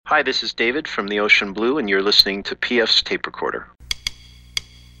Hi, this is David from the Ocean Blue, and you're listening to PF's Tape Recorder.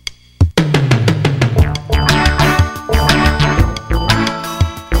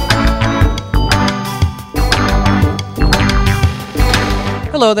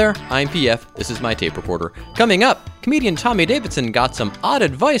 Hello there, I'm PF, this is my tape recorder. Coming up, comedian Tommy Davidson got some odd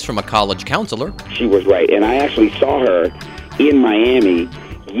advice from a college counselor. She was right, and I actually saw her in Miami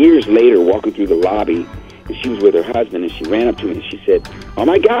years later walking through the lobby, and she was with her husband, and she ran up to me and she said, "Oh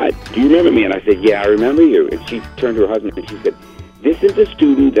my God, do you remember me?" And I said, "Yeah, I remember you." And she turned to her husband and she said, "This is a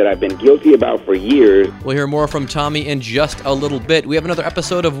student that I've been guilty about for years." We'll hear more from Tommy in just a little bit. We have another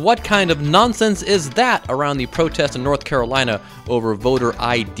episode of What Kind of Nonsense Is That? Around the protest in North Carolina over voter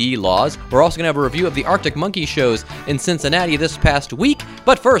ID laws. We're also going to have a review of the Arctic Monkey shows in Cincinnati this past week.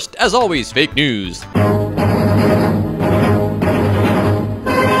 But first, as always, fake news.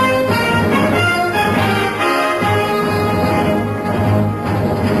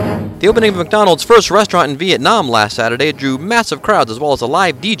 The opening of McDonald's first restaurant in Vietnam last Saturday drew massive crowds as well as a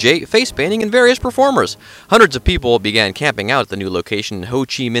live DJ, face painting, and various performers. Hundreds of people began camping out at the new location in Ho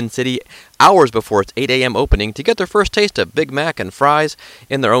Chi Minh City hours before its 8 a.m. opening to get their first taste of Big Mac and fries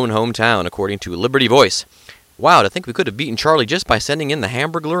in their own hometown, according to Liberty Voice. Wow, to think we could have beaten Charlie just by sending in the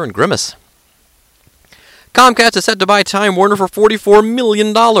Hamburglar and Grimace. Comcast is set to buy Time Warner for $44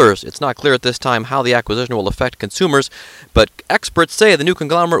 million. It's not clear at this time how the acquisition will affect consumers, but experts say the new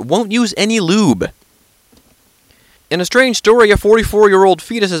conglomerate won't use any lube. In a strange story, a 44-year-old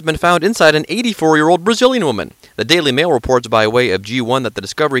fetus has been found inside an 84-year-old Brazilian woman. The Daily Mail reports by way of G1 that the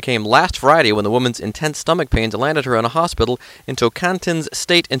discovery came last Friday when the woman's intense stomach pains landed her in a hospital in Tocantins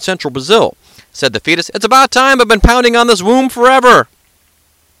state in central Brazil. Said the fetus, "It's about time, I've been pounding on this womb forever."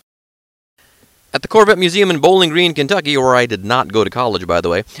 At the Corvette Museum in Bowling Green, Kentucky, where I did not go to college, by the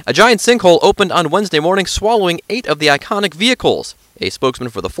way, a giant sinkhole opened on Wednesday morning, swallowing 8 of the iconic vehicles. A spokesman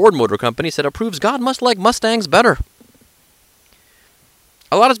for the Ford Motor Company said it proves God must like Mustangs better.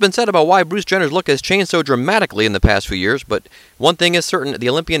 A lot has been said about why Bruce Jenner's look has changed so dramatically in the past few years, but one thing is certain, the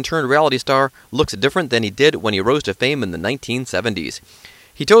Olympian-turned-reality star looks different than he did when he rose to fame in the 1970s.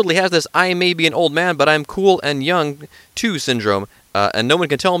 He totally has this "I may be an old man, but I'm cool and young, too" syndrome, and no one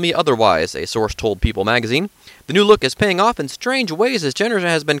can tell me otherwise, a source told People magazine. The new look is paying off in strange ways as Jenner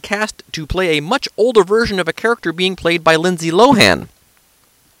has been cast to play a much older version of a character being played by Lindsay Lohan.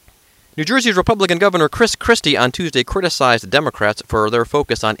 New Jersey's Republican Governor Chris Christie on Tuesday criticized Democrats for their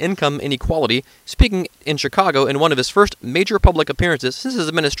focus on income inequality, speaking in Chicago in one of his first major public appearances since his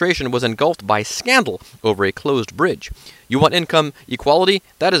administration was engulfed by scandal over a closed bridge. "You want income equality?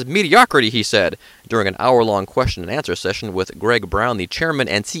 That is mediocrity," he said, during an hour-long question-and-answer session with Greg Brown, the chairman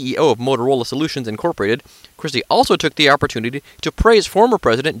and CEO of Motorola Solutions Incorporated. Christie also took the opportunity to praise former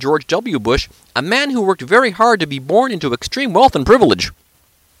President George W. Bush, a man who worked very hard to be born into extreme wealth and privilege.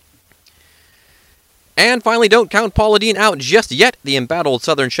 And finally, don't count Paula Deen out just yet. The embattled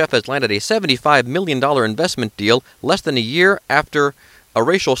Southern chef has landed a $75 million investment deal less than a year after a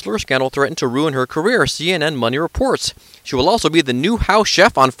racial slur scandal threatened to ruin her career, CNN Money reports. She will also be the new house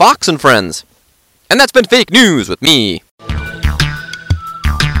chef on Fox and Friends. And that's been Fake News with me.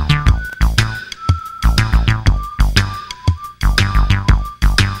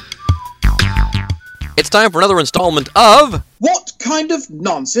 It's time for another installment of What Kind of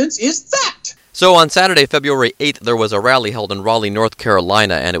Nonsense Is That? So on Saturday, February 8th, there was a rally held in Raleigh, North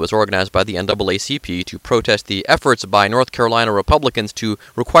Carolina, and it was organized by the NAACP to protest the efforts by North Carolina Republicans to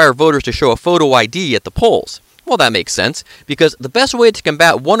require voters to show a photo ID at the polls. Well, that makes sense, because the best way to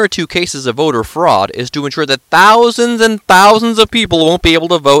combat 1 or 2 cases of voter fraud is to ensure that thousands and thousands of people won't be able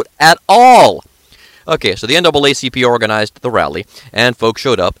to vote at all. Okay, so the NAACP organized the rally, and folks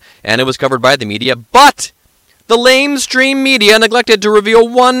showed up, and it was covered by the media, but the lamestream media neglected to reveal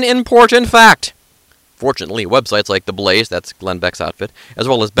one important fact. Fortunately, websites like The Blaze, that's Glenn Beck's outfit, as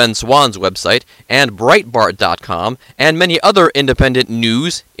well as Ben Swan's website, and Breitbart.com, and many other independent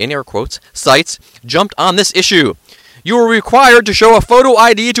news, in air quotes, sites, jumped on this issue. "You were required to show a photo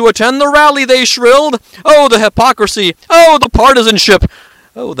ID to attend the rally," they shrilled. "Oh, the hypocrisy! Oh, the partisanship!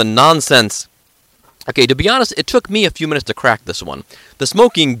 Oh, the nonsense!" Okay, to be honest, it took me a few minutes to crack this one. The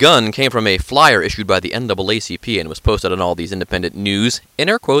smoking gun came from a flyer issued by the NAACP and was posted on all these independent news, in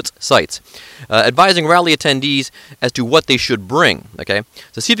air quotes, sites, advising rally attendees as to what they should bring, okay?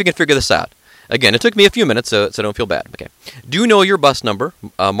 So see if you can figure this out. Again, it took me a few minutes, so don't feel bad, okay? Do know your bus number,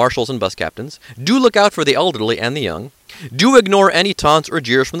 marshals and bus captains. Do look out for the elderly and the young. Do ignore any taunts or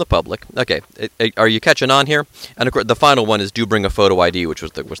jeers from the public. Okay, are you catching on here? And of course, the final one is do bring a photo ID, which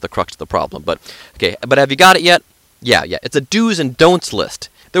was the crux of the problem. But okay, but have you got it yet? Yeah, it's a do's and don'ts list.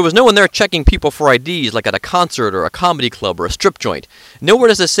 There was no one there checking people for IDs like at a concert or a comedy club or a strip joint. Nowhere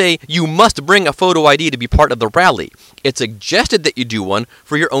does it say you must bring a photo ID to be part of the rally. It suggested that you do one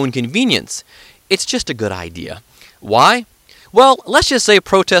for your own convenience. It's just a good idea. Why? Well, let's just say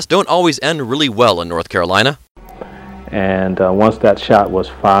protests don't always end really well in North Carolina. And once that shot was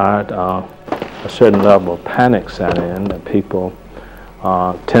fired, a certain level of panic set in, that people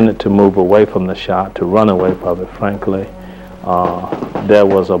tended to move away from the shot, to run away from it, frankly. There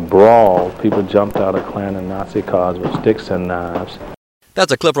was a brawl. People jumped out of Klan and Nazi cars with sticks and knives.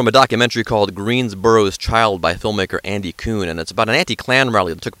 That's a clip from a documentary called Greensboro's Child by filmmaker Andy Kuhn, and it's about an anti-Klan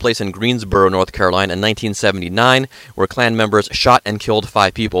rally that took place in Greensboro, North Carolina in 1979, where Klan members shot and killed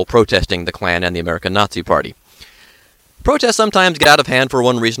 5 people protesting the Klan and the American Nazi Party. Protests sometimes get out of hand for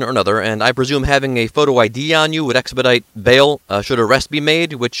one reason or another, and I presume having a photo ID on you would expedite bail should arrest be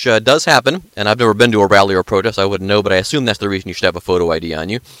made, which does happen. And I've never been to a rally or a protest, I wouldn't know, but I assume that's the reason you should have a photo ID on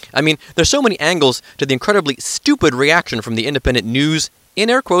you. I mean, there's so many angles to the incredibly stupid reaction from the independent news, in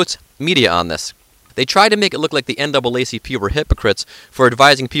air quotes, media on this. They tried to make it look like the NAACP were hypocrites for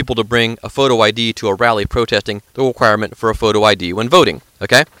advising people to bring a photo ID to a rally protesting the requirement for a photo ID when voting,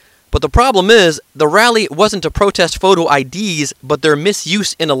 okay? But the problem is, the rally wasn't to protest photo IDs, but their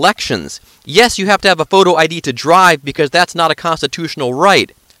misuse in elections. Yes, you have to have a photo ID to drive because that's not a constitutional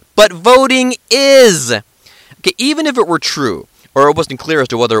right. But voting is! Okay, even if it were true, or it wasn't clear as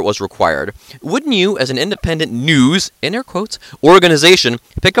to whether it was required, wouldn't you, as an independent news, in air quotes, organization,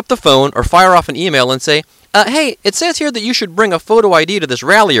 pick up the phone or fire off an email and say, hey, it says here that you should bring a photo ID to this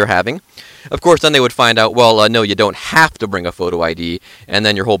rally you're having. Of course, then they would find out, well, no, you don't have to bring a photo ID, and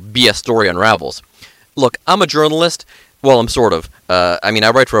then your whole BS story unravels. Look, I'm a journalist. Well, I'm sort of.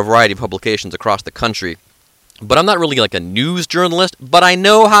 I write for a variety of publications across the country. But I'm not really like a news journalist, but I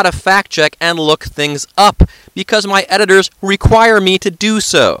know how to fact-check and look things up, because my editors require me to do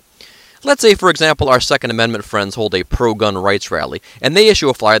so. Let's say, for example, our Second Amendment friends hold a pro-gun rights rally, and they issue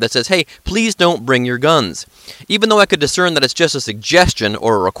a flyer that says, hey, please don't bring your guns. Even though I could discern that it's just a suggestion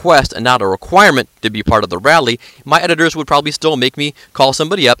or a request and not a requirement to be part of the rally, my editors would probably still make me call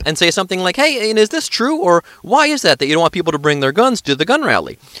somebody up and say something like, hey, is this true? Or why is that you don't want people to bring their guns to the gun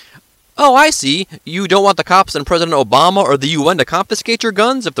rally? Oh, I see. You don't want the cops and President Obama or the UN to confiscate your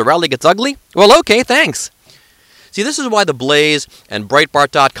guns if the rally gets ugly? Well, okay, thanks. See, this is why The Blaze and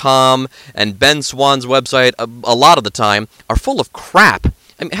Breitbart.com and Ben Swann's website, a lot of the time, are full of crap.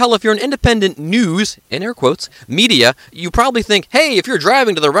 I mean, hell, if you're an independent news, in air quotes, media, you probably think, hey, if you're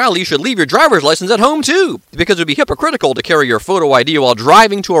driving to the rally, you should leave your driver's license at home, too, because it would be hypocritical to carry your photo ID while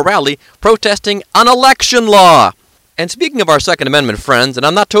driving to a rally protesting an election law. And speaking of our Second Amendment friends, and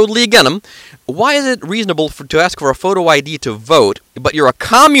I'm not totally against them, why is it reasonable to ask for a photo ID to vote, but you're a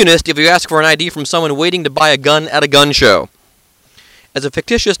communist if you ask for an ID from someone waiting to buy a gun at a gun show? As a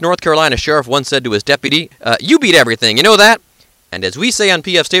fictitious North Carolina sheriff once said to his deputy, you beat everything, you know that? And as we say on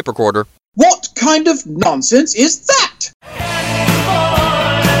PF's tape recorder, what kind of nonsense is that?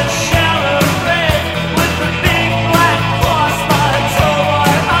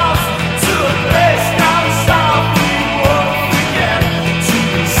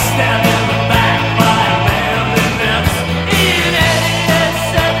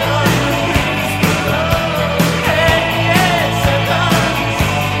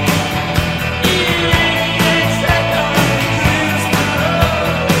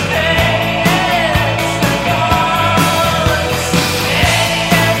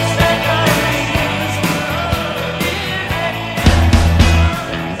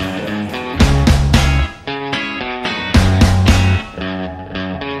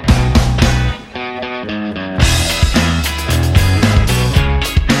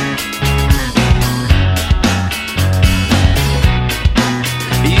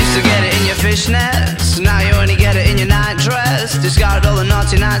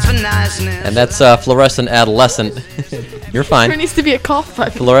 And that's Fluorescent Adolescent. You're fine. There needs to be a cough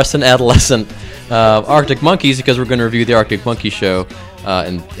button. Fluorescent Adolescent. Arctic Monkeys, because we're going to review the Arctic Monkey Show.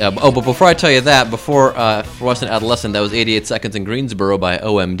 But before I tell you that, before Fluorescent Adolescent, that was 88 Seconds in Greensboro by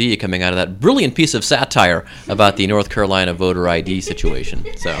OMD, coming out of that brilliant piece of satire about the North Carolina voter ID situation.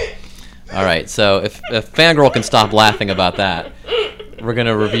 So, all right. So if Fangirl can stop laughing about that, we're going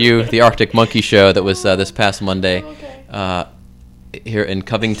to review the Arctic Monkey Show that was this past Monday. Here in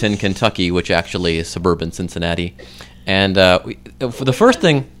Covington, Kentucky, which actually is suburban Cincinnati. And for the first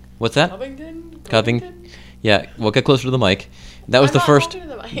thing, what's that? Covington? Yeah, well, get closer to the mic. That was the first.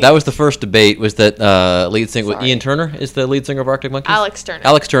 That was the first debate. Was that lead singer? Ian Turner is the lead singer of Arctic Monkeys. Alex Turner.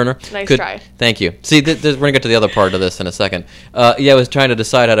 Alex Turner. Nice try. Thank you. See, we're gonna get to the other part of this in a second. I was trying to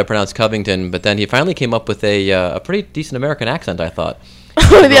decide how to pronounce Covington, but then he finally came up with a pretty decent American accent, I thought.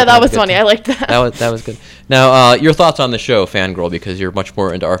 Oh yeah, that was funny. I liked that. That was good. Now, your thoughts on the show, Fangirl, because you're much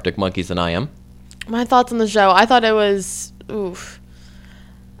more into Arctic Monkeys than I am. My thoughts on the show. I thought it was oof.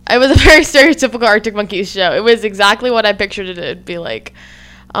 It was a very stereotypical Arctic Monkeys show. It was exactly what I pictured it'd be like.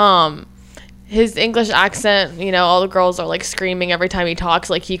 His English accent, you know, all the girls are like screaming every time he talks.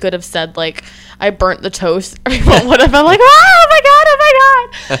 Like he could have said like, "I burnt the toast." Everyone would have been like, "Oh my god, oh my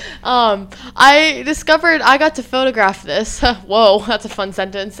god!" I got to photograph this. Whoa, that's a fun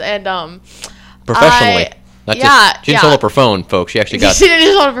sentence. And Professionally. She didn't hold up her phone, folks. She actually got. She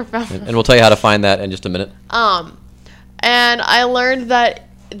didn't hold up her phone. And we'll tell you how to find that in just a minute. And I learned that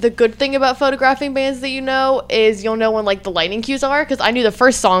the good thing about photographing bands that you know is you'll know when like the lighting cues are, because I knew the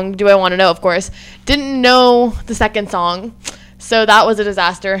first song, Do I Want to Know, of course. Didn't know the second song, so that was a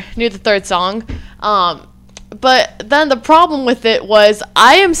disaster. Knew the third song. But then the problem with it was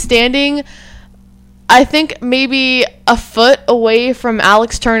I am standing, I think maybe a foot away from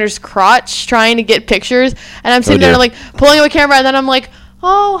Alex Turner's crotch trying to get pictures, and I'm sitting there like pulling away camera, and then I'm like,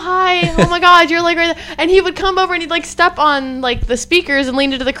 "Oh, hi. Oh my god, you're like right there." And he would come over and he'd like step on like the speakers and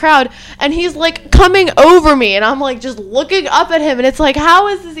lean into the crowd, and he's like coming over me, and I'm like just looking up at him, and it's like, how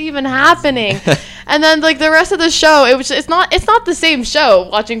is this even happening? And then like the rest of the show, it's not the same show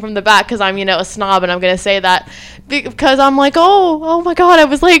watching from the back, because I'm, you know, a snob, and I'm going to say that because I'm like, oh my god, I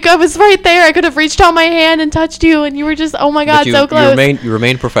was right there. I could have reached out my hand and touched you, and you were just, oh my god, so close. You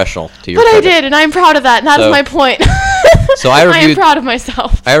remain professional to your But credit. I did, and I'm proud of that, and that's my point. So I am proud of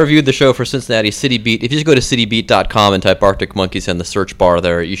myself. I reviewed the show for Cincinnati City Beat. If you just go to citybeat.com and type Arctic Monkeys in the search bar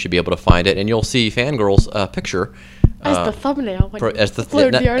there, you should be able to find it, and you'll see Fangirl's picture. As the thumbnail when as the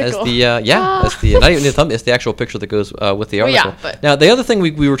upload the article. not even the thumbnail, it's the actual picture that goes with the article. Well, yeah, but now, the other thing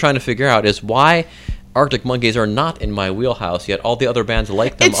we were trying to figure out is why Arctic Monkeys are not in my wheelhouse, yet all the other bands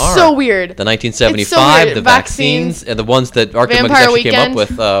like them are. It's so weird. The 1975, It's so weird. the Vaccines, and the ones that Arctic Vampire Monkeys actually Weekend.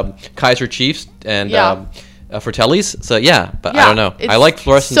 came up with, Kaiser Chiefs and Yeah. Fratellis. So, but Yeah, I don't know. it's I like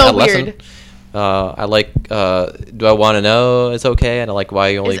Fluorescent so Adolescent. weird. I like Do I Want to Know? It's okay. And I like Why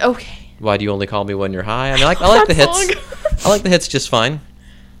You Only... It's okay. Why Do You Only Call Me When You're High? I mean, I like the hits. Song. I like the hits just fine,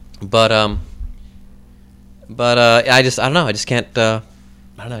 but I don't know. I just can't. I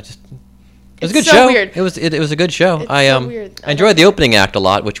don't know. It was a good so show. Weird. It was a good show. It's I so weird. I enjoyed the opening act a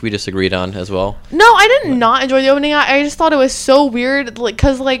lot, which we disagreed on as well. No, I did not enjoy the opening act. I just thought it was so weird, like,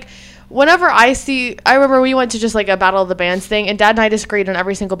 because like whenever I remember we went to just like a Battle of the Bands thing, and Dad and I disagreed on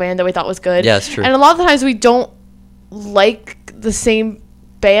every single band that we thought was good. Yeah, that's true. And a lot of the times we don't like the same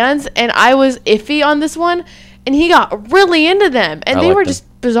bands, and I was iffy on this one, and he got really into them, and they were just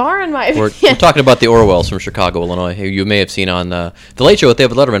bizarre in my opinion. We're talking about the Orwells from Chicago, Illinois, who you may have seen on The Late Show with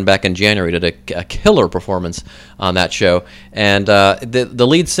David Letterman back in January. Did a killer performance on that show. And the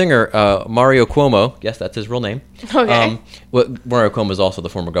lead singer, Mario Cuomo, yes, that's his real name. Okay. Mario Cuomo is also the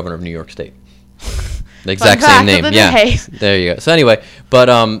former governor of New York State. The exact same name, yeah. There you go. So anyway, but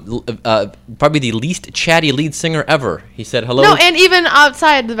probably the least chatty lead singer ever. He said hello. No, and even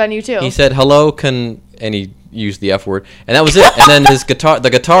outside the venue too. He said hello, and he used the F word, and that was it. And then the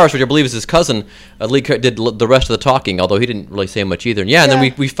guitarist, which I believe is his cousin, did the rest of the talking, although he didn't really say much either. And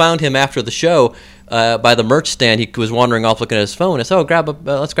then we found him after the show by the merch stand. He was wandering off looking at his phone. I said,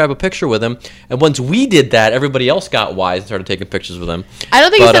 let's grab a picture with him. And once we did that, everybody else got wise and started taking pictures with him. I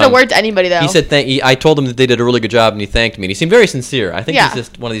don't think he said a word to anybody, though. He said I told him that they did a really good job, and he thanked me. And he seemed very sincere. I think he's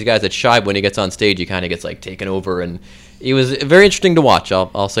just one of these guys that's shy. When he gets on stage, he kind of gets like taken over, and it was very interesting to watch.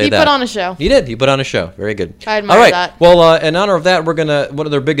 I'll say that. He put on a show. He did. He put on a show. Very good. I admire All right. that. Well, in honor of that, one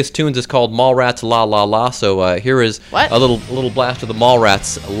of their biggest tunes is called Mallrats La La La. So here is a little blast of the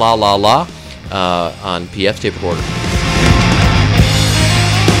Mallrats La La La on PF tape recorder.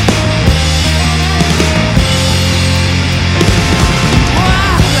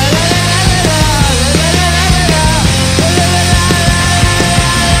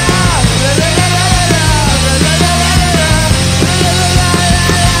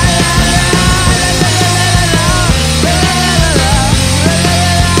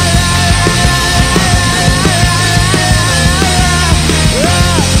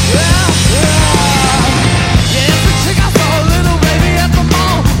 It's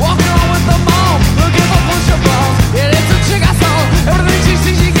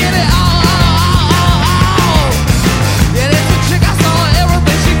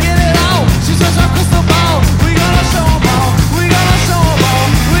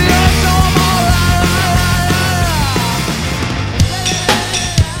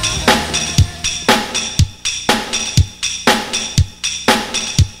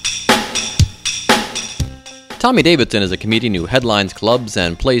Tommy Davidson is a comedian who headlines clubs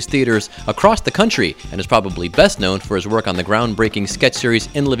and plays theaters across the country and is probably best known for his work on the groundbreaking sketch series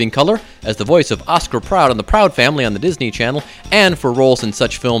In Living Color as the voice of Oscar Proud on The Proud Family on the Disney Channel and for roles in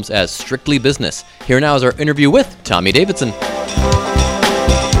such films as Strictly Business. Here now is our interview with Tommy Davidson.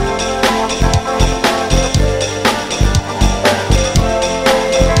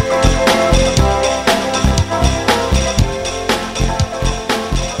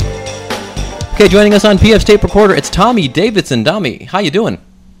 Okay, joining us on PF's Tape Recorder, it's Tommy Davidson. Tommy, how you doing?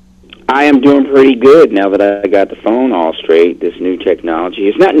 I am doing pretty good now that I got the phone all straight. This new technology.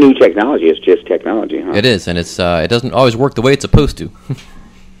 It's not new technology, it's just technology, huh? It is, and it doesn't always work the way it's supposed to.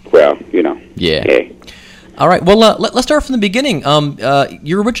 Well, you know. Yeah. Hey. All right, well, let's start from the beginning.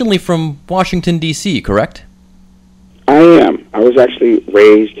 You're originally from Washington, D.C., correct? I am. I was actually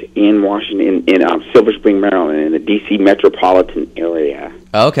raised in Washington, in Silver Spring, Maryland, in the D.C. metropolitan area.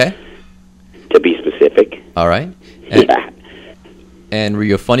 Okay. To be specific. All right. Yeah. And were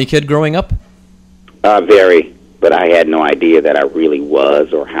you a funny kid growing up? Very. But I had no idea that I really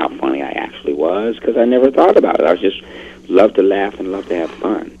was or how funny I actually was because I never thought about it. I was just loved to laugh and loved to have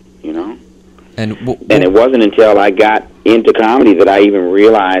fun, you know? And it wasn't until I got into comedy that I even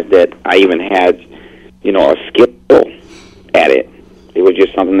realized that I even had, you know, a skill at it. It was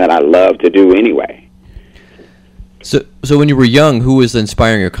just something that I loved to do anyway. So when you were young, who was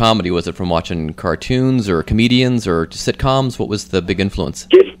inspiring your comedy? Was it from watching cartoons or comedians or sitcoms? What was the big influence?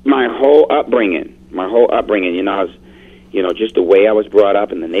 Just my whole upbringing. You know, just the way I was brought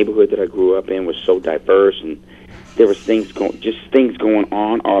up and the neighborhood that I grew up in was so diverse, and there was things going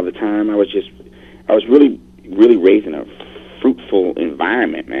on all the time. I was really, really raised in a fruitful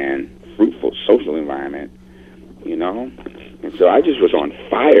environment, man. Fruitful social environment, you know? And so I just was on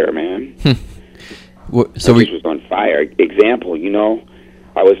fire, man. So I just was on fire. Example, you know,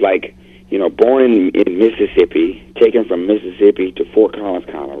 I was like, you know, born in Mississippi, taken from Mississippi to Fort Collins,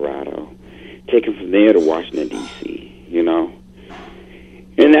 Colorado, taken from there to Washington, D.C., you know?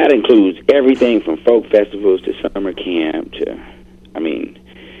 And that includes everything from folk festivals to summer camp to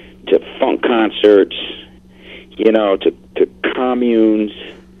funk concerts, you know, to communes,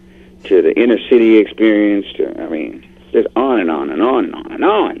 to the inner city experience, just on and on and on and on and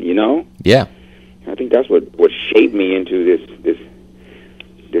on, you know? Yeah. I think that's what shaped me into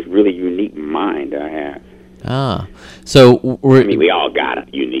this really unique mind that I have. Ah. So we all got a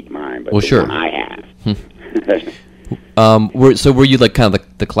unique mind, but sure. One I have. So were you like kind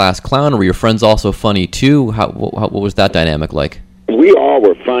of the class clown, or were your friends also funny too? What was that dynamic like? We all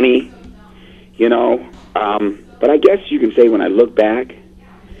were funny, you know, but I guess you can say when I look back,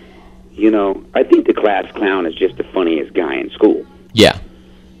 you know, I think the class clown is just the funniest guy in school. Yeah.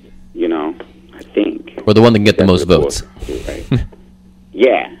 You know, I think. Or the one that can get the most votes. Right?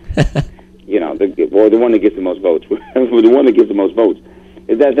 Yeah. You know, the one that gets the most votes. The one that gets the most votes.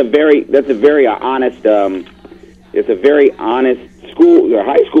 That's a very honest. It's a very honest school. The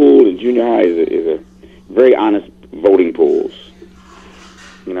high school and junior high is a very honest voting pools.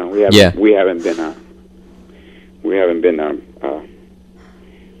 You know, we haven't been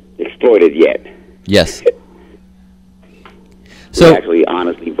exploited yet. Yes. We actually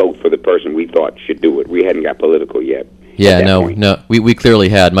honestly vote for the person we thought should do it. We hadn't got political yet. Yeah, no. We clearly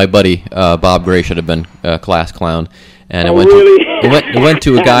had. My buddy Bob Gray should have been class clown, and it went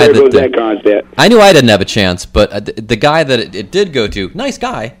to a guy that concept. I knew I didn't have a chance, but the guy that it did go to, nice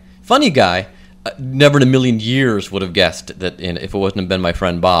guy, funny guy, never in a million years would have guessed that if it wasn't been my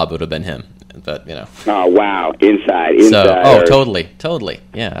friend Bob, it would have been him. But you know. Oh wow! Inside. Totally.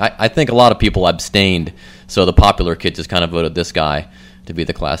 Yeah, I think a lot of people abstained, so the popular kids just kind of voted this guy to be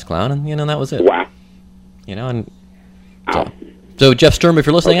the class clown, and you know that was it. Wow. You know, and so Jeff Sturm, if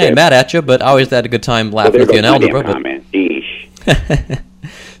you're listening, I ain't mad at you, but I always had a good time laughing with you in algebra.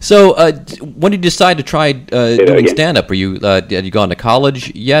 So, when did you decide to try doing stand-up? Were you had you gone to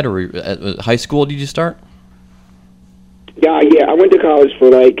college yet, or high school? Did you start? Yeah. I went to college for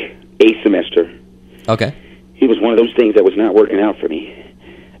like a semester. Okay. It was one of those things that was not working out for me.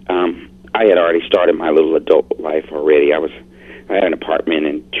 I had already started my little adult life already. I had an apartment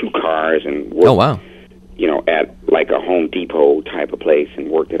and 2 cars and worked, oh wow, you know, at like a Home Depot type of place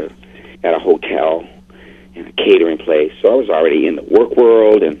and worked at a hotel and a catering place. So I was already in the work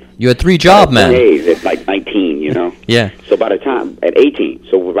world, and you had 3 jobs, man. At like 19, you know. Yeah. So by the time at 18,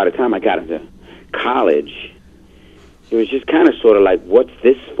 so by the time I got into college, it was just kind of sort of like, what's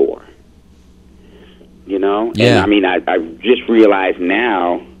this for? You know? Yeah. And I just realized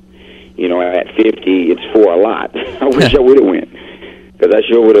now, you know, at 50, it's for a lot. I wish I would have went, because I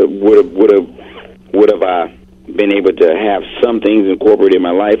sure would have been able to have some things incorporated in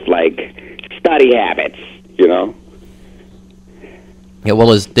my life, like study habits. you know. Yeah,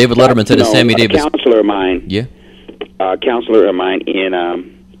 well, as David Letterman said, as Sammy Davis. A counselor of mine. Yeah. A counselor of mine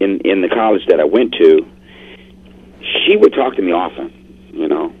in the college that I went to, she would talk to me often, you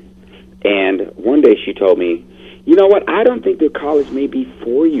know. And one day she told me, you know what, I don't think the college may be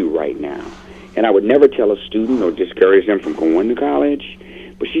for you right now. And I would never tell a student or discourage them from going to college.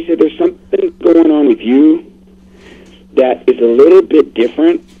 But she said, there's something going on with you that is a little bit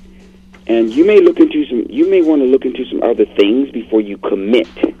different, and you may want to look into some other things before you commit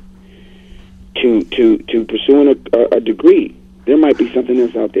to pursuing a degree. There might be something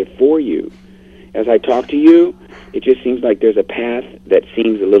else out there for you. As I talk to you, it just seems like there's a path that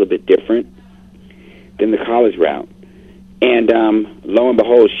seems a little bit different than the college route. And lo and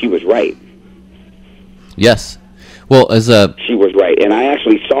behold, she was right. Yes. Well, she was right. And I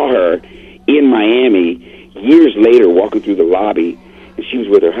actually saw her in Miami years later walking through the lobby, and she was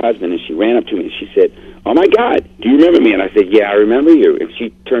with her husband, and she ran up to me and she said, oh my God, do you remember me? And I said, yeah, I remember you. And she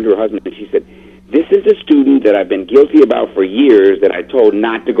turned to her husband and she said, this is the student that I've been guilty about for years that I told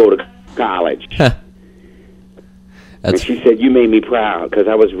not to go to college. And she said, you made me proud, because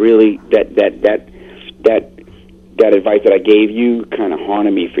I was really, that advice that I gave you kind of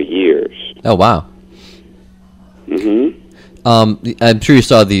haunted me for years. Oh, wow. Mm-hmm. I'm sure you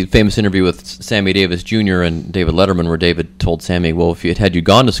saw the famous interview with Sammy Davis Jr. and David Letterman, where David told Sammy, well, if you had you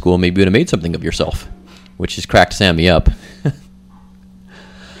gone to school, maybe you would have made something of yourself, which has cracked Sammy up.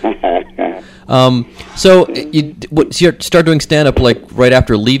 So you start doing stand-up like right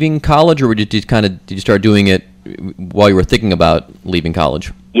after leaving college, or did you start doing it while you were thinking about leaving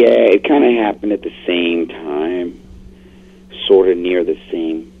college? Yeah, it kind of happened at the same time, sort of near the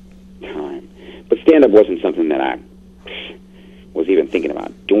same time. But stand-up wasn't something that I was even thinking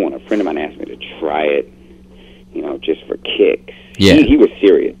about doing. A friend of mine asked me to try it, you know, just for kicks. Yeah. He was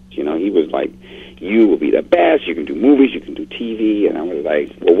serious, you know. He was like, you will be the best, you can do movies, you can do TV. And I was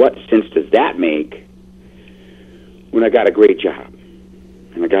like, well, what sense does that make when I got a great job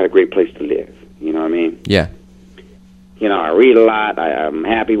and I got a great place to live? You know what I mean? Yeah. You know, I read a lot. I'm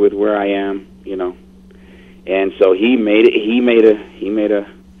happy with where I am, you know. And so he made a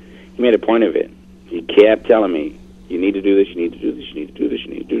point of it. He kept telling me, you need to do this, you need to do this, you need to do this, you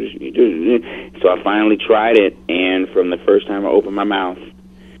need to do this, you need to do this. So I finally tried it, and from the first time I opened my mouth,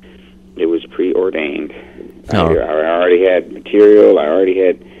 it was preordained. Oh. I already had material. I already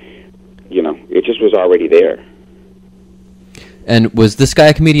had, you know, it just was already there. And was this guy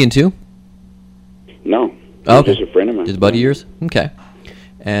a comedian too? No. Oh, okay. Just a friend of mine. Just a buddy of yours? Okay.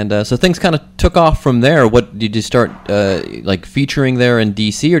 And so things kind of took off from there. What did you start like featuring there in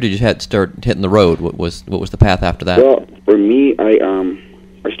D.C., or did you start hitting the road? What was the path after that? Well, for me, I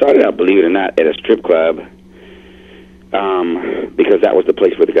started out, believe it or not, at a strip club because that was the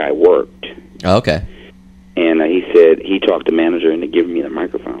place where the guy worked. Oh, okay. And he talked the manager into giving me the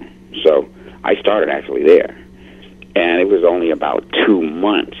microphone. So I started actually there, and it was only about 2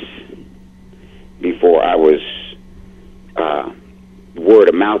 months before I was. Word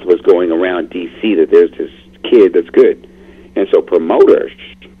of mouth was going around D.C. that there's this kid that's good. And so promoters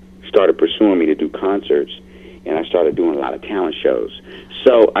started pursuing me to do concerts, and I started doing a lot of talent shows.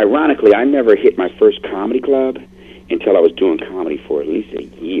 So, ironically, I never hit my first comedy club until I was doing comedy for at least a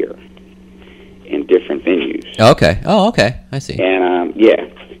year in different venues. Okay. Oh, okay. I see. And,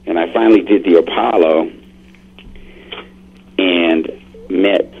 and I finally did the Apollo and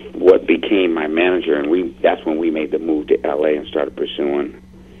met what became my manager, and that's when we made the move to L.A. and started pursuing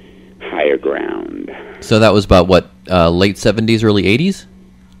higher ground. So that was about what, late 70s, early 80s?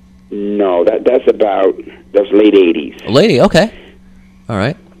 No, that's late 80s. Late, okay. All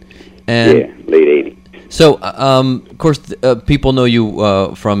right. And yeah, late 80s. So, of course, people know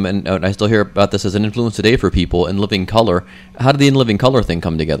you from, and I still hear about this as an influence today for people, In Living Color. How did the In Living Color thing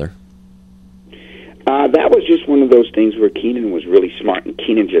come together? That was just one of those things where Keenan was really smart, and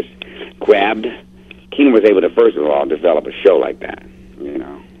Keenan was able to, first of all, develop a show like that, you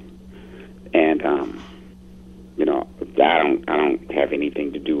know. And, you know, I don't have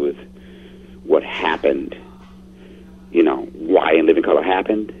anything to do with what happened, you know, why In Living Color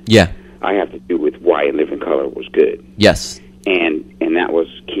happened. Yeah. I have to do with why In Living Color was good. Yes. And that was,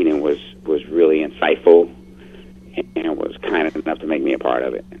 Keenan was really insightful, and it was kind enough to make me a part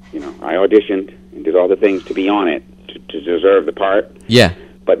of it. You know, I auditioned and did all the things to be on it, to deserve the part. Yeah.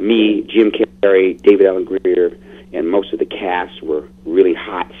 But me, Jim Carrey, David Allen Greer, and most of the cast were really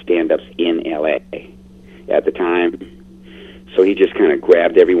hot stand-ups in L.A. at the time. So he just kind of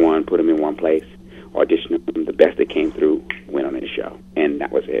grabbed everyone, put them in one place, auditioned them. The best that came through went on his show. And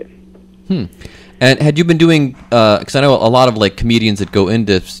that was it. And had you been doing? Because I know a lot of like comedians that go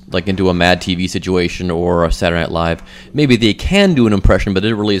into a Mad TV situation or a Saturday Night Live. Maybe they can do an impression, but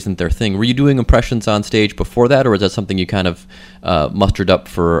it really isn't their thing. Were you doing impressions on stage before that, or is that something you kind of mustered up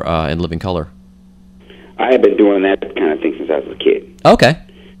for in Living Color? I had been doing that kind of thing since I was a kid. Okay.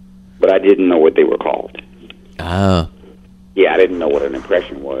 But I didn't know what they were called. Oh. Yeah, I didn't know what an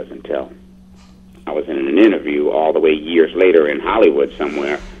impression was until I was in an interview all the way years later in Hollywood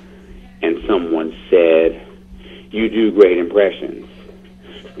somewhere, and someone said, "You do great impressions."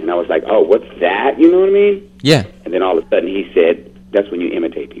 And I was like, "Oh, what's that?" You know what I mean? Yeah. And then all of a sudden he said, "That's when you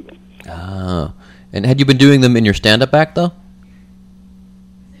imitate people." Oh. And had you been doing them in your stand-up act, though?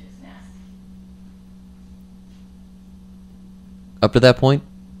 Up to that point?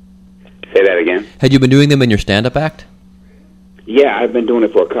 Say that again? Had you been doing them in your stand-up act? Yeah, I've been doing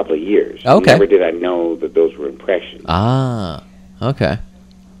it for a couple of years. Okay. Never did I know that those were impressions. Ah, okay.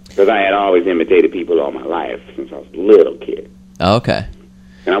 Because I had always imitated people all my life since I was a little kid. Okay.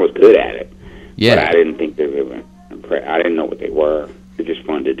 And I was good at it. Yeah. But I didn't think they were I didn't know what they were. They're just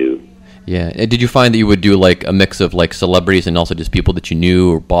fun to do. Yeah. And did you find that you would do like a mix of like celebrities and also just people that you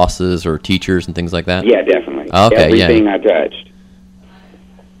knew, or bosses or teachers and things like that? Yeah, definitely. Okay, Everything I touched.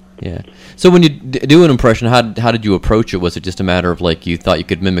 Yeah. So when you do an impression, how did you approach it? Was it just a matter of like you thought you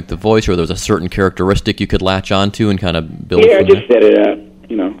could mimic the voice, or there was a certain characteristic you could latch onto and kind of build? Yeah, I from just set it up.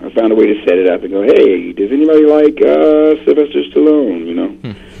 You know, I found a way to set it up and go, "Hey, does anybody like Sylvester Stallone?" You know,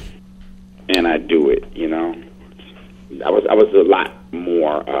 and I do it. You know, I was a lot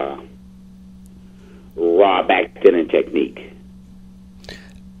more raw back then in technique.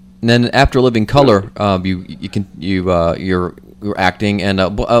 And then after Living Color, you're acting, and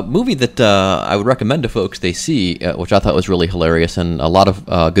a movie that I would recommend to folks they see, which I thought was really hilarious, and a lot of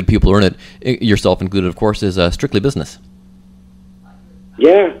good people are in it, yourself included, of course, is Strictly Business.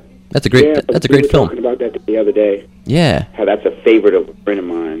 Yeah, that's a great film. We were talking about that the other day. Yeah, how that's a favorite of a friend of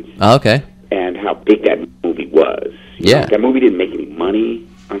mine. Oh, okay. And how big that movie was. You know, that movie didn't make any money,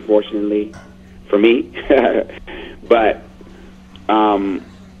 unfortunately, for me, but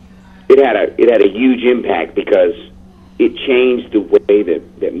it had a huge impact because it changed the way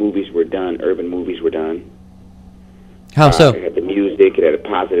that movies were done, urban movies were done. How so? It had the music, it had a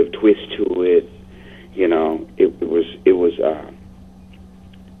positive twist to it. You know, it was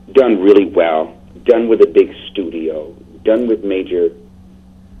done really well, done with a big studio, done with major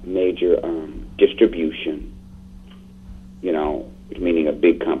distribution. You know, meaning a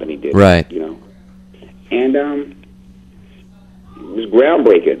big company did right. You know, and it was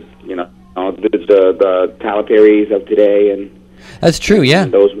groundbreaking. You know. The Tyler Perrys of today, and that's true. Yeah,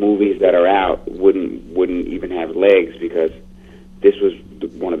 those movies that are out wouldn't even have legs because this was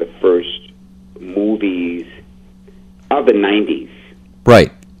one of the first movies of the '90s,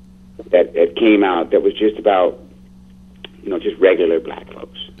 right? That came out that was just about just regular black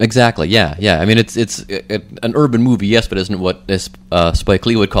folks. Exactly. Yeah. Yeah. I mean, it's an urban movie, yes, but isn't what Spike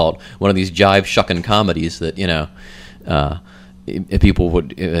Lee would call it, one of these jive shucking comedies that people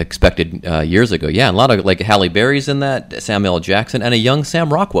would expected years ago. Yeah, and a lot of like Halle Berry's in that, Samuel L. Jackson, and a young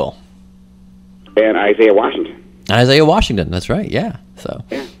Sam Rockwell, and Isaiah Washington. That's right. Yeah. So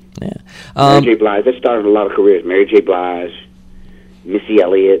yeah. Mary J. Blige. That started a lot of careers. Mary J. Blige, Missy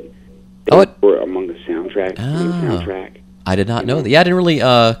Elliott. They were among the soundtrack. I did not know that. Yeah, I didn't really.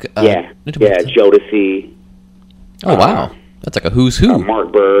 Jodeci. Oh wow, that's like a who's who.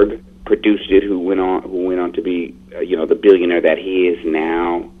 Mark Berg produced it, who went on to be the billionaire that he is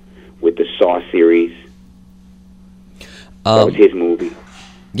now with the Saw series. That was his movie.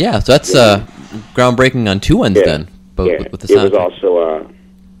 Yeah, so that's groundbreaking on two ends then. With the sound. It was also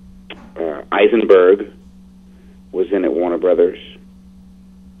Eisenberg was in it, Warner Brothers.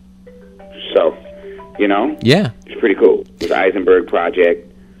 So, yeah, it's pretty cool. The Eisenberg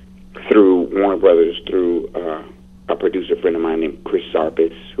project through Warner Brothers, through a producer friend of mine named Chris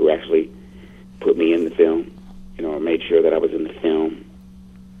Sarpis, who actually put me in the film. Made sure that I was in the film.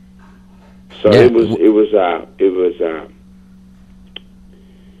 So it was a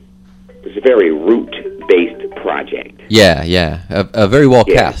very root-based project. Yeah. A very well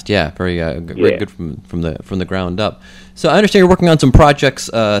cast. Yeah, very good from the ground up. So I understand you're working on some projects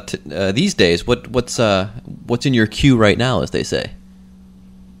these days. What's in your queue right now, as they say?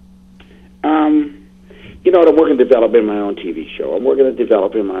 I'm working to developing my own TV show. I'm working at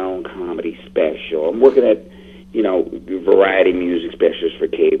developing my own comedy special. I'm working at, variety music specials for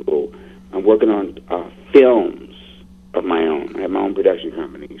cable. I'm working on films of my own. I have my own production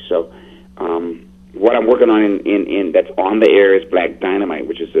company. So what I'm working on in that's on the air is Black Dynamite,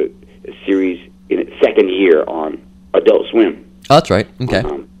 which is a series in its second year on Adult Swim. Oh, that's right. Okay.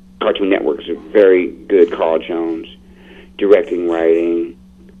 Cartoon Network is a very good. Carl Jones, directing, writing,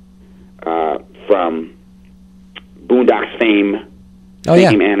 from Boondocks fame,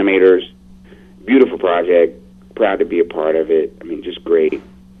 fame animators. Beautiful project. Proud to be a part of it. I mean, just great.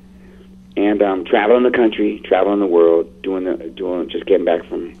 And traveling the country, traveling the world, just getting back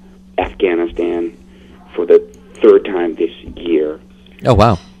from Afghanistan for the third time this year. Oh,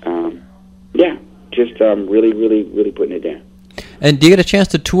 wow. Yeah, just really, really, really putting it down. And do you get a chance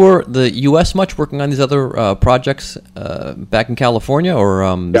to tour the U.S. much, working on these other projects back in California, or?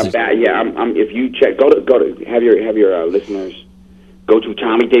 If you check, go to have your listeners go to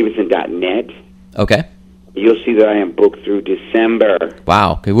TommyDavidson.net. Okay. You'll see that I am booked through December.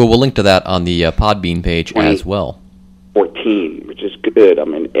 Wow. Okay. Well, we'll link to that on the Podbean page as well. 14, which is good.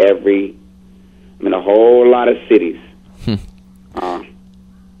 I'm in a whole lot of cities.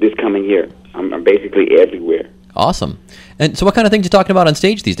 This coming year, I'm basically everywhere. Awesome. And so what kind of things are you talking about on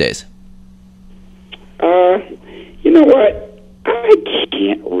stage these days? You know what? I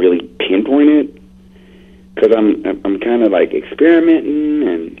can't really pinpoint it because I'm kind of like experimenting,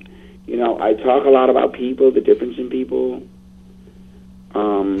 and I talk a lot about people, the difference in people.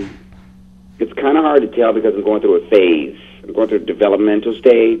 It's kind of hard to tell because I'm going through a phase. I'm going through a developmental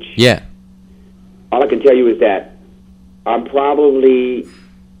stage. Yeah. All I can tell you is that I'm probably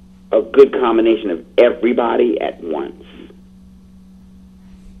a good combination of everybody at once.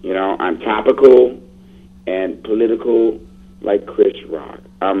 I'm topical and political like Chris Rock.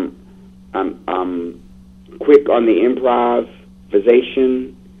 I'm quick on the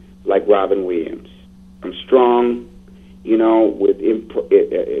improvisation like Robin Williams. I'm strong, with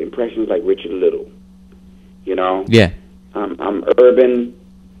impressions like Richard Little. Yeah. I'm urban,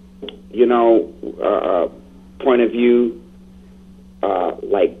 point of view,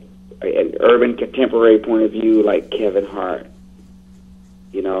 like an urban contemporary point of view like Kevin Hart.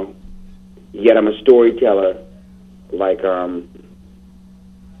 Yet I'm a storyteller like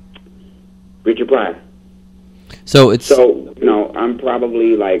Richard Pryor. So I'm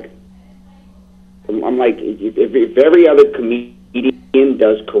probably like I'm like if every other comedian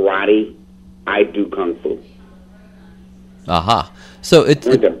does karate, I do kung fu. Aha. So it's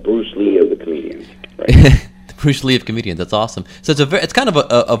the Bruce Lee of the comedians. Right? Bruce Lee of comedians. That's awesome. So it's kind of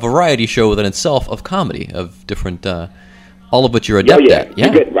a variety show within itself of comedy of different, all of which you're adept at.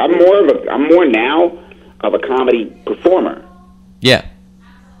 Yeah. I'm more now of a comedy performer. Yeah.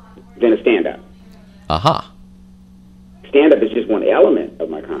 Than a stand-up. Aha. Stand-up is just one element of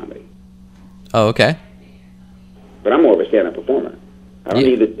my comedy. Oh, okay. But I'm more of a stand-up performer. I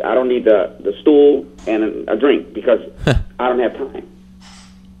don't need the stool and a drink because I don't have time.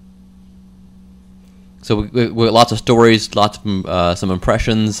 So we lots of stories, lots of some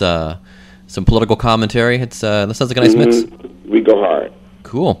impressions, some political commentary. That sounds like a nice mix. We go hard.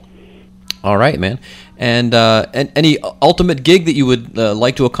 Cool. All right, man. And any ultimate gig that you would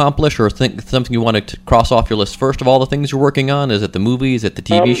like to accomplish, or think something you want to cross off your list first of all the things you're working on? Is it the movie? Is it the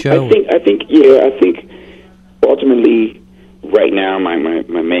TV show? I think ultimately right now my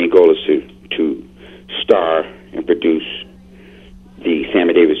main goal is to star and produce the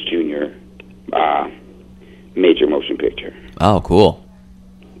Sammy Davis Jr. Major motion picture. Oh, cool.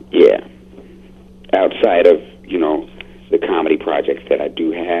 Yeah. Outside of, the comedy projects that I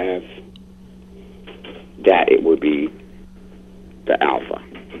do have, that it would be the Alpha.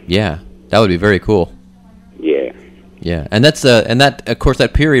 Yeah, that would be very cool. Yeah. Yeah, and that's that of course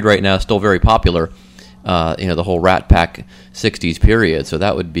that period right now is still very popular. The whole Rat Pack '60s period. So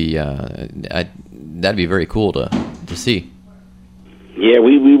that would be that'd be very cool to see. Yeah,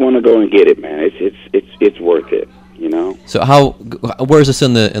 we want to go and get it, man. It's worth it, So where is this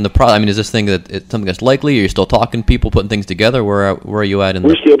in the process? I mean, is this thing that it's something that's likely? Are you still talking to people, putting things together? Where are you at?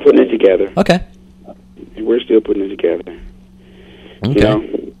 We're still putting it together. Okay. We're still putting it together.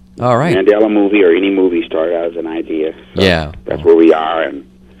 Okay. All right. Mandela movie or any movie started out as an idea. So yeah. That's where we are, and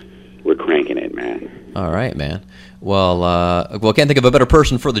we're cranking it, man. All right, man. Well, I can't think of a better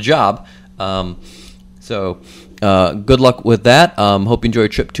person for the job. Good luck with that. Hope you enjoy your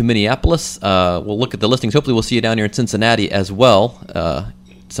trip to Minneapolis. We'll look at the listings. Hopefully we'll see you down here in Cincinnati as well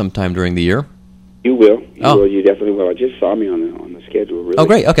sometime during the year. You will. You definitely will. I just saw me on the schedule. Really. Oh,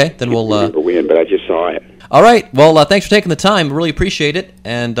 great. Okay. Then we'll... remember when, but I just saw it. All right. Well, thanks for taking the time. Really appreciate it.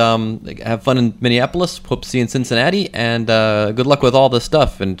 And have fun in Minneapolis. Hope to see you in Cincinnati. And good luck with all this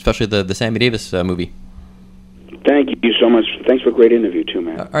stuff, and especially the Sammy Davis movie. Thank you so much. Thanks for a great interview, too,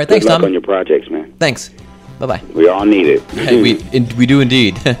 man. All right. Thanks, Good luck Tom. on your projects, man. Thanks. Bye-bye. We all need it. Hey, we do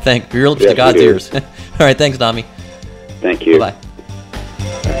indeed. Thank your lips to God's ears. All right. Thanks, Tommy. Thank you. Bye-bye.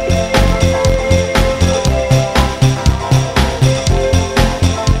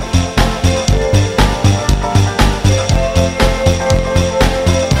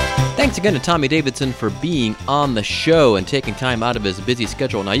 Thanks again to Tommy Davidson for being on the show and taking time out of his busy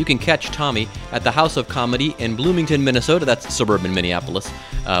schedule. Now, you can catch Tommy at the House of Comedy in Bloomington, Minnesota. That's suburban Minneapolis,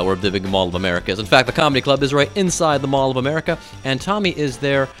 where the big Mall of America is. In fact, the Comedy Club is right inside the Mall of America, and Tommy is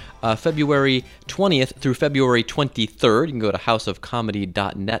there February 20th through February 23rd. You can go to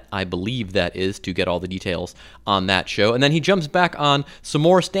houseofcomedy.net, I believe that is, to get all the details on that show. And then he jumps back on some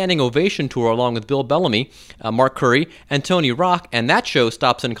more Standing Ovation tour along with Bill Bellamy, Mark Curry, and Tony Rock. And that show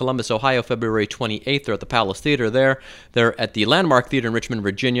stops in Columbus, Ohio, February 28th. They're at the Palace Theater there. They're at the Landmark Theater in Richmond,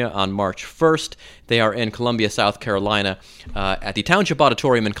 Virginia on March 1st. They are in Columbia, South Carolina, at the Township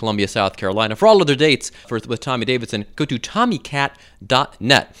Auditorium in Columbia, South Carolina. For all other dates with Tommy Davidson, go to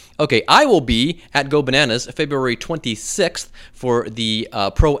TommyCat.net. Okay, I will be at Go Bananas February 26th for the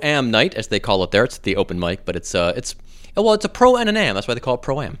Pro-Am night, as they call it there. It's the open mic, but it's a pro and an am. That's why they call it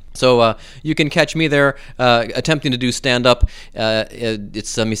Pro-Am. So you can catch me there attempting to do stand-up.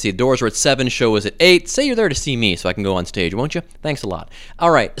 It's, let me see, doors are at 7, show is at 8. Say you're there to see me so I can go on stage, won't you? Thanks a lot.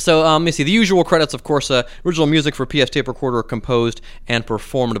 All right, so let me see. The usual credits, of course, original music for PS Tape Recorder composed and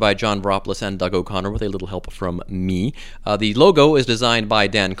performed by John Veropoulos and Doug O'Connor with a little help from me. The logo is designed by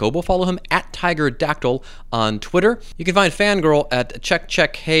Dan Coble. Follow him at TigerDactyl on Twitter. You can find Fangirl at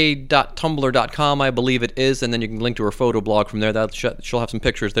checkcheckhey.tumblr.com, I believe it is, and then you can link to her photo blog from there. She'll have some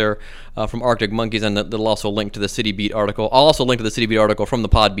pictures there from Arctic Monkeys, and that'll also link to the City Beat article. I'll also link to the City Beat article from the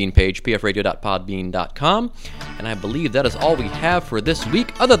Podbean page, pfradio.podbean.com. And I believe that is all we have for this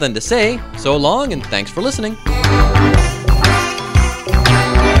week, other than to say so long and thanks for listening.